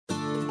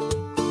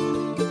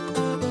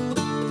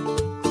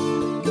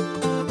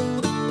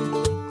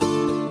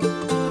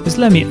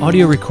me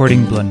audio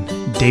recording blun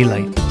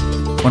daylight.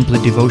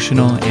 Wanpela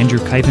devotional Andrew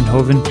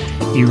Kuyvenhoven,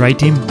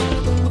 Ritim,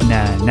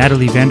 na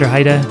Natalie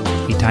Vanderheide,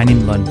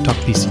 Tingim lun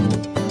tokpisin.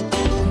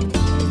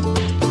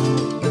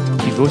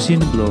 Devotion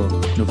blo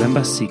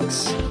November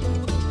 6.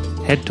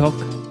 Head talk,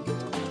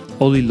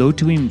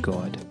 Lotuim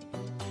God.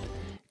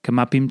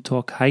 Kamapim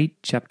Tok Hait,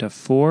 chapter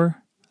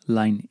 4,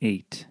 line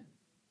 8.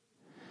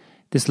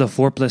 This la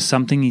 4 plus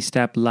something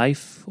stap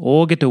life,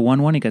 all get to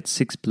 1 he got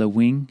 6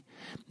 wing.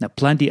 Na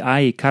plenty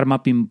I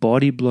Kamapim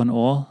body blon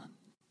all,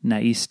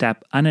 na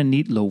stap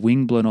ananit lo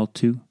wing blon all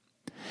too.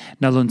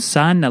 Na lon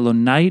san, na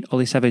lon nait,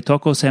 olsem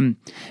olsem,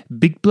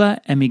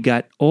 Bikpela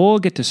got all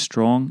get to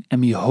strong,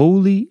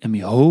 holy,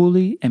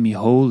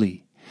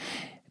 holy.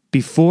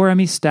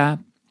 Before stap,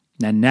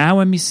 na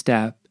now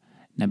stap,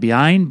 na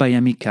behind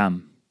by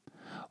come.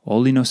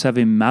 Oli no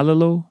save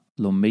malolo,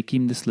 lo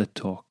mekim this la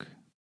talk.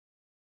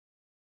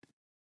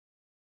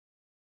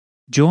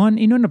 John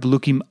inon of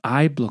lukim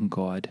I bilong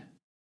God.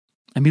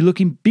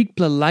 Lukim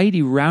Bikpela lait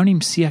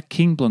raunim sia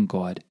king bilong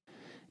God.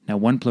 Now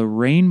wanpela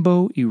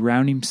renbo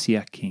raunim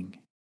sia king.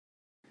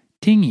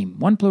 Tingim,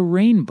 wanpela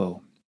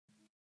renbo.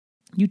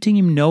 You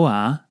Tingim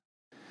Noah.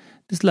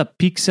 This la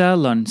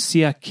piksa lon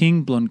sia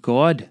king bilong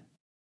God.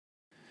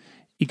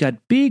 I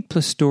got big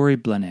plus stori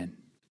blanen.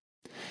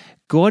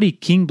 God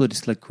king blood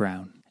is la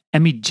graun.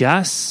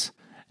 Jas.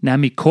 Na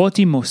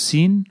kotim o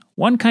sin,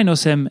 wankain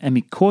olsem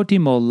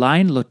kotim o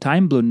lain lo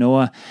Taim blo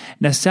Noah,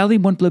 na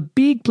salim wanpela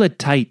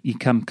tait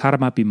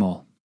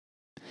Kamapim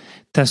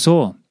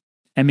Tasol,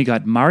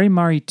 got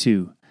mari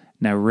too,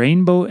 na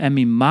renbo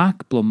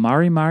mak blo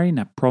mari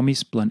na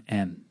promis blon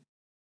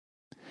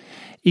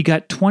I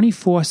got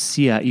 24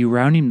 sia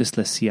raunim this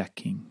la sia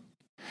king.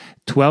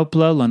 12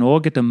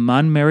 lon get a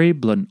man mary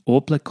blon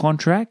opla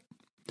contract,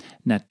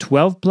 na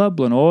 12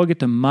 blon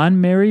get a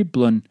man mary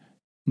blon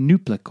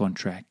nupla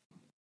contract.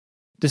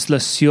 This la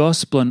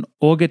sios blon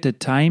get a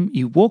Taim,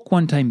 walk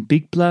one time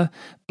Bikpela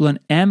blon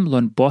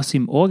lon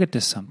bossim get to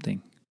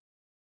something.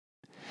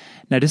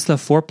 Now this la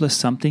 4 plus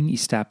something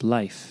stap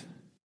life.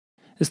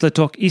 This la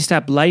talk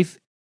stap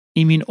life,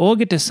 mean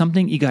get to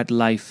something got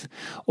life.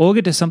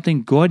 Get to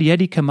something God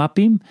yedi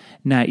Kamapim,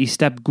 na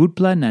stap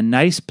goodpla na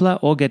nicepla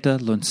get to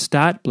lon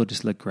start blo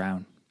this la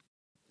graun.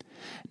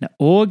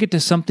 Now get to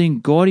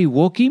something God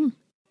wokim,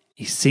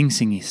 sing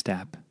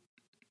stap.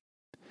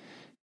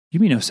 You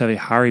mean no save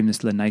harim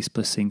this la nice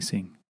plus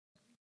sing.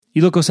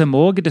 You look olsem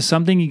get to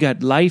something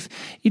got life,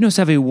 no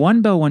save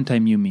one bell one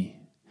time yumi.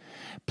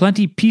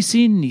 Plenty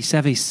pisin ni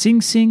save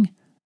sing,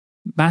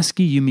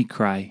 maski yumi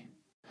cry.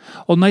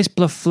 Ol nice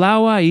pla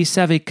flower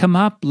save come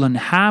up lon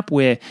hap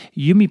where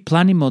yumi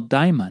plani mo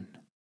diamond.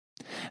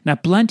 Na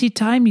plenty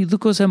time you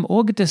look olsem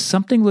get to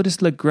something lo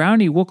this la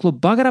graun walk lo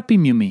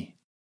bagarapim yumi.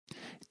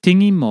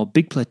 Tingim or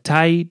Bikpela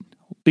tait,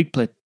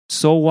 Bikpela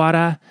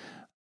solwara,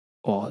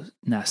 or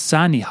na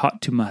sani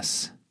hot to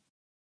mas.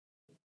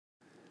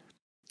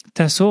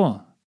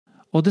 Tasol,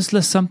 or this la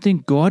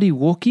something gaudy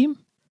wokim,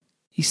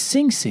 he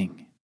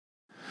sing.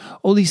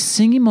 Oli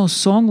singing mo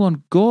song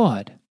on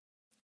God.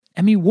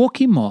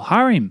 Wokim mo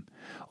harim,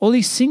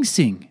 oli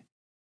sing.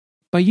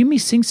 But you me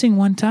sing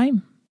one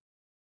time.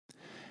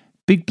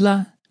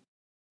 Bikpela,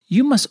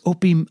 you must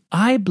opim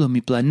I blo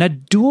mipla, na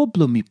duo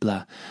blo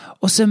mipla.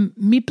 Olsem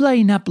mipla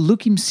inap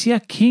lukim sia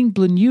king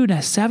blon you,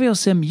 na save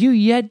olsem you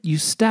yet you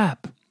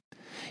stap.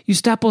 You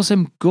stap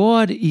olsem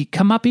God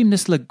Kamapim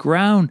this la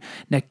graun,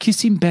 na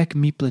kissim back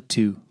mipla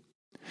too.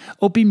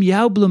 Opim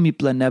yau blo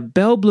mipla, na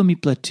bel blo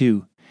mipla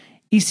too.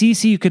 Isi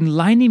you can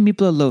laini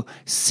mipla lo,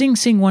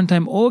 sing one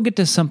time get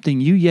to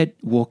something you yet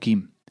walk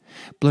him.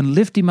 Blon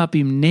lift him up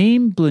him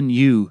name blon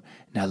you,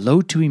 na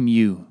lo to him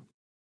you.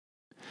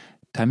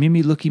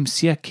 Tamimi lukim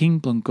sia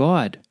king blon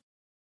God.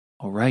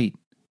 Alright,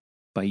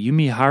 by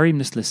yumi harim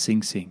this la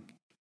sing.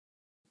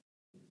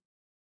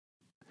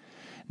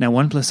 Now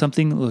 1 plus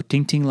something lo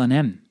ting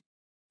lanem.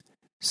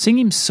 Sing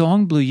him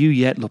song blue you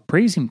yet lo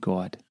praise him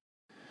God.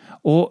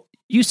 Or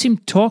you seem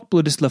talk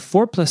blue this la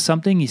 4 plus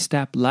something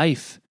stap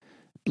life.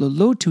 Blow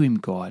low to him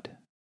God.